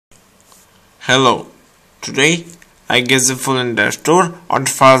Hello, today I give the full in-depth tour on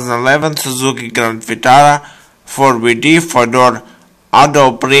 2011 Suzuki Grand Vitara 4WD 4-door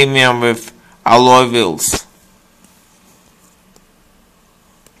auto premium with alloy wheels.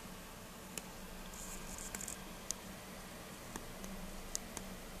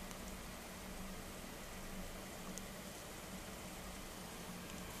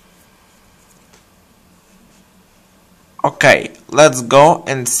 Okay, let's go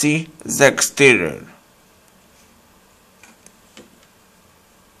and see the exterior.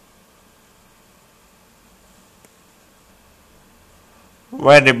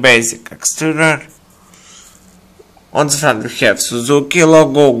 Very basic exterior. On the front we have Suzuki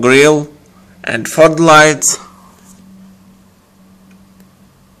logo, grille and fog lights.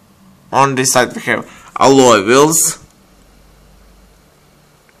 On this side we have alloy wheels.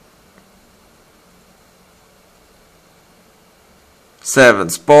 Seven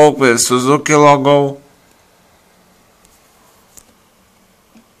spoke with Suzuki logo.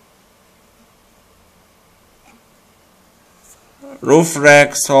 Roof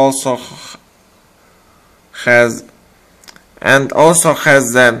racks also has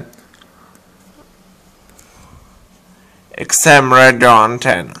the XM radio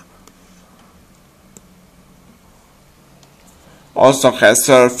antenna. Also has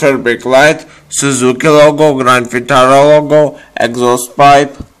surfer brake light, Suzuki logo, Grand Vitara logo, exhaust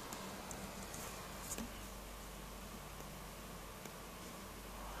pipe,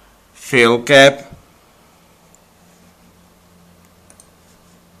 fuel cap.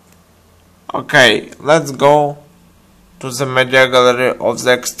 Okay, let's go to the media gallery of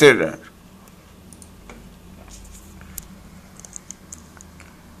the exterior.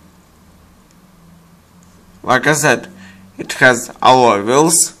 Like I said, it has alloy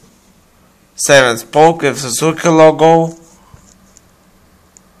wheels, 7-spoke with Suzuki logo,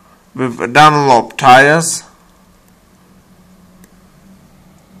 with Dunlop tires,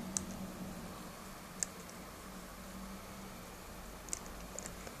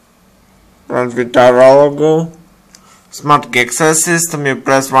 Grand Vitara logo, smart key access system. You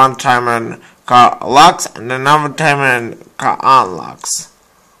press one time and car locks and another time and car unlocks.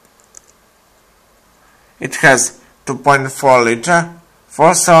 It has 2.4 liter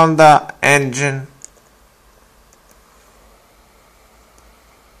 4-cylinder engine.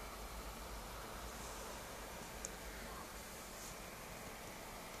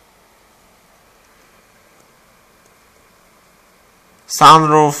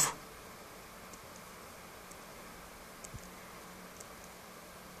 Sunroof.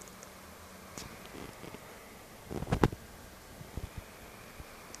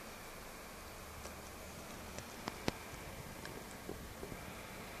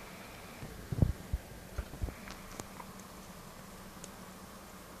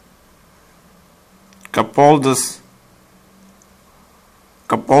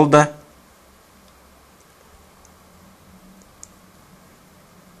 Capolda.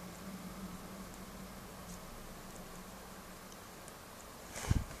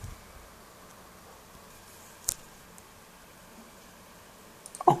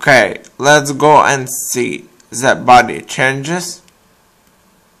 Okay, let's go and see the body changes.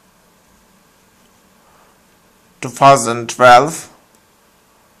 2012,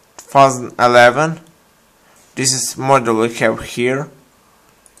 2011. This is model we have here.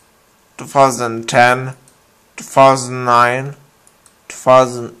 2010, 2009,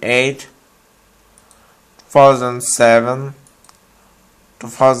 2008, 2007,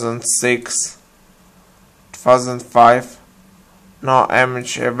 2006, 2005. No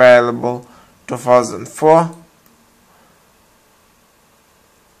image available. 2004,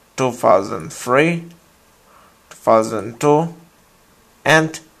 2003, 2002,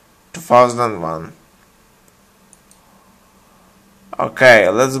 and 2001. Okay,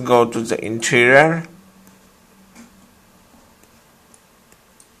 let's go to the interior.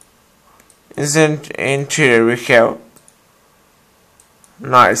 In the interior we have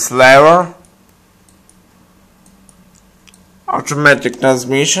nice leather, automatic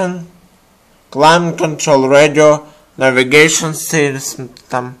transmission, climate control radio, navigation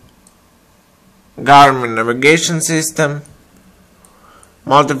system, Garmin navigation system,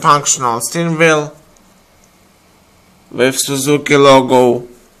 multifunctional steering wheel with Suzuki logo.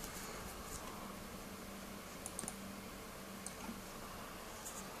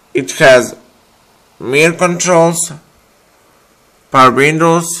 It has mirror controls, power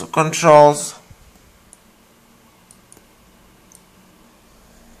windows controls,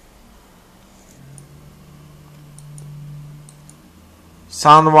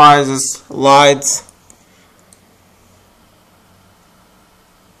 sun visors, lights,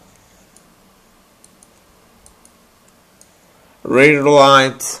 rear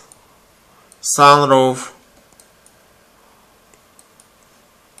lights, sunroof,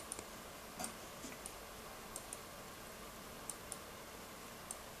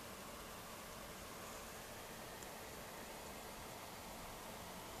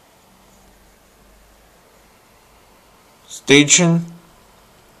 stitching,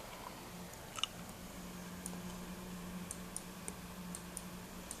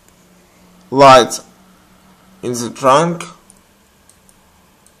 lights in the trunk,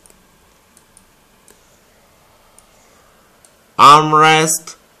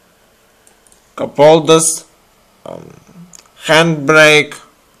 armrest, cup holders, handbrake,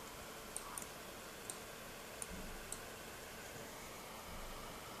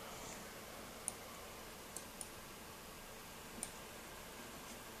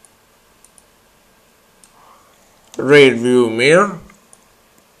 rear view mirror,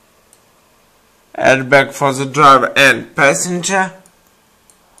 airbag for the driver and passenger,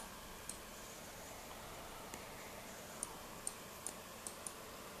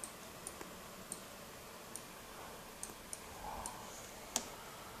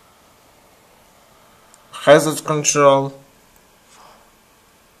 hazard control.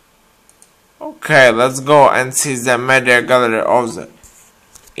 Okay, let's go and see the media gallery of the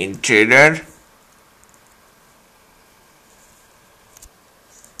interior.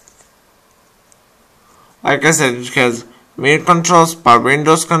 Like I said, it has mirror controls, power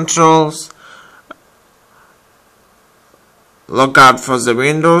windows controls, lockout for the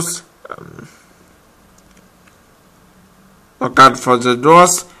windows, lockout for the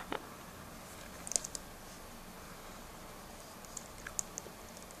doors,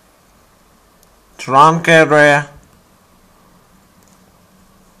 trunk area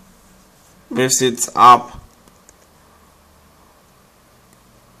with seats up.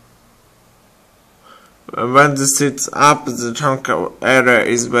 When the seats up, the trunk area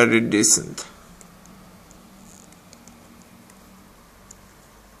is very decent.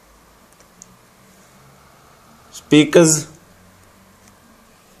 Speakers,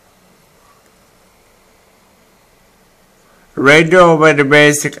 radio, very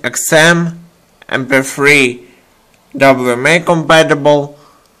basic XM, MP3, WMA compatible,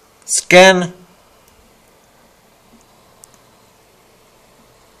 scan,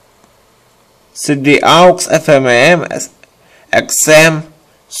 CD aux, FM AM, XM,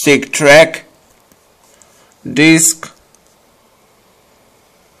 SIG track, disc,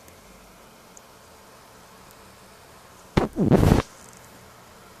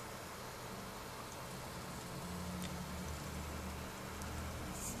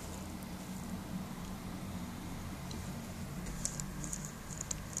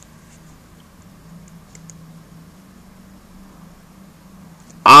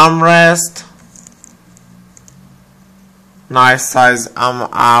 armrest, nice size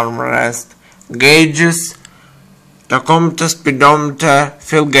armrest, gauges, tachometer, speedometer,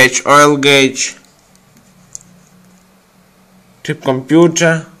 fuel gauge, oil gauge, trip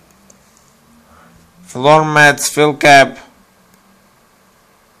computer, floor mats, fuel cap,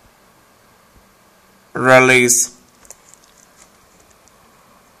 release,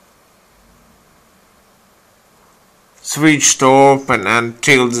 switch to open and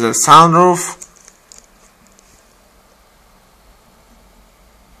tilt the sunroof,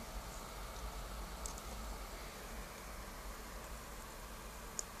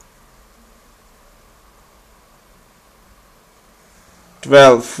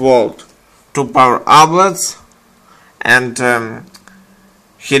 "12-volt" 2 power outlets, and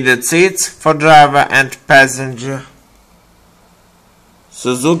heated seats for driver and passenger,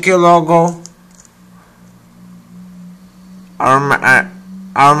 Suzuki logo,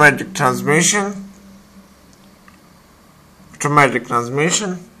 automatic transmission,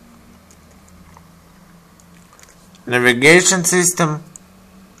 navigation system,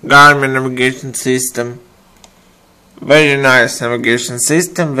 Garmin navigation system, very nice navigation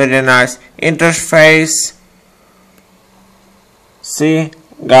system, very nice interface. See,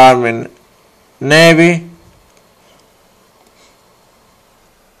 Garmin Navy.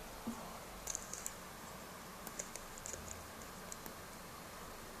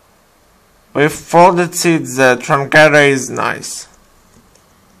 With folded seats, the trunk area is nice.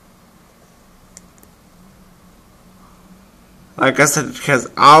 Like I said, it has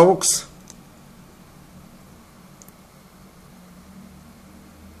aux,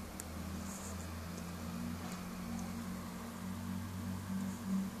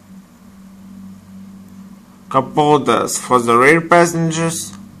 cup holders for the rear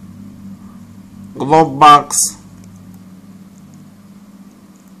passengers, glove box,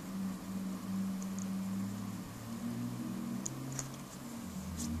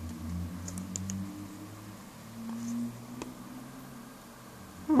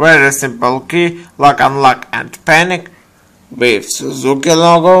 very simple key, lock, unlock and panic with Suzuki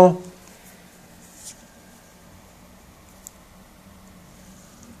logo.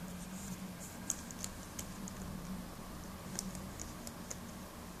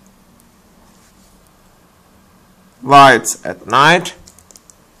 Lights at night.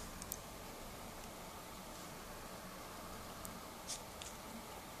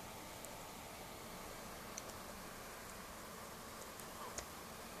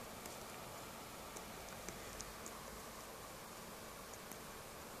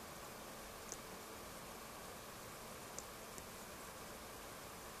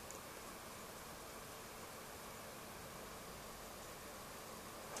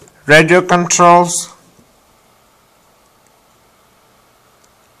 Radio controls.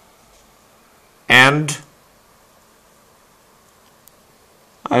 And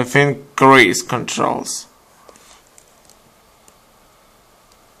I think cruise controls.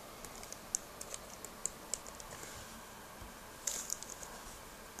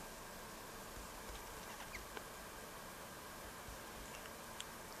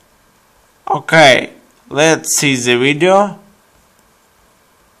 Okay, let's see the video.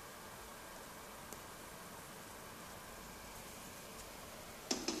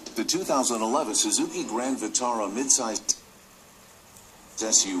 The 2011 Suzuki Grand Vitara midsize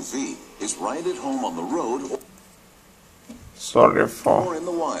SUV is right at home on the road Sorry or in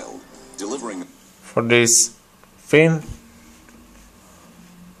the wild, delivering for this thing.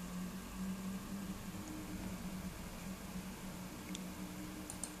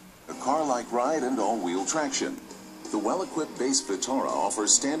 a car-like ride and all-wheel traction. The well-equipped base Vitara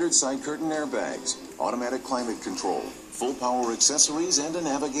offers standard side curtain airbags, automatic climate control, full power accessories, and a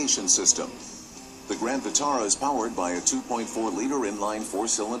navigation system. The Grand Vitara is powered by a 2.4-liter inline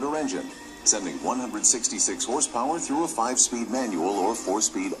 4-cylinder engine, sending 166 horsepower through a 5-speed manual or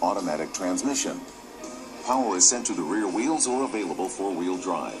 4-speed automatic transmission. Power is sent to the rear wheels or available 4-wheel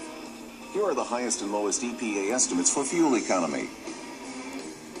drive. Here are the highest and lowest EPA estimates for fuel economy.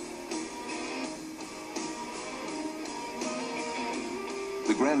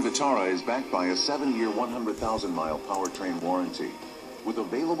 The Grand Vitara is backed by a 7-year, 100,000-mile powertrain warranty. With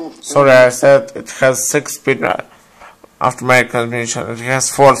available... Sorry, I said it has 6-speed automatic transmission. It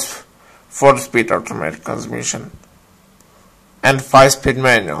has 4-speed automatic transmission and 5-speed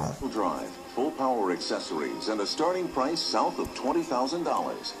manual. Drive, full power accessories, and a starting price south of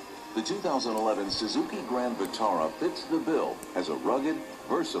 $20,000. The 2011 Suzuki Grand Vitara fits the bill as a rugged,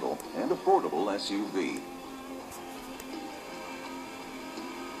 versatile, and affordable SUV.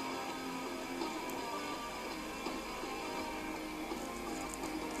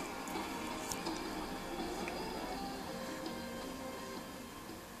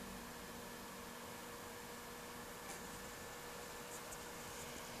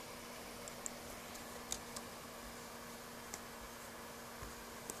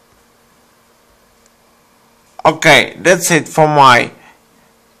 Okay, that's it for my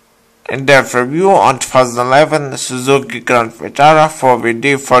in-depth review on 2011 Suzuki Grand Vitara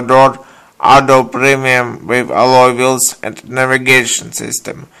 4WD 4-door auto premium with alloy wheels and navigation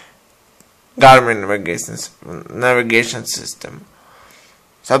system. Garmin navigation system.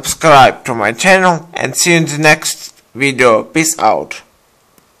 Subscribe to my channel and see you in the next video. Peace out.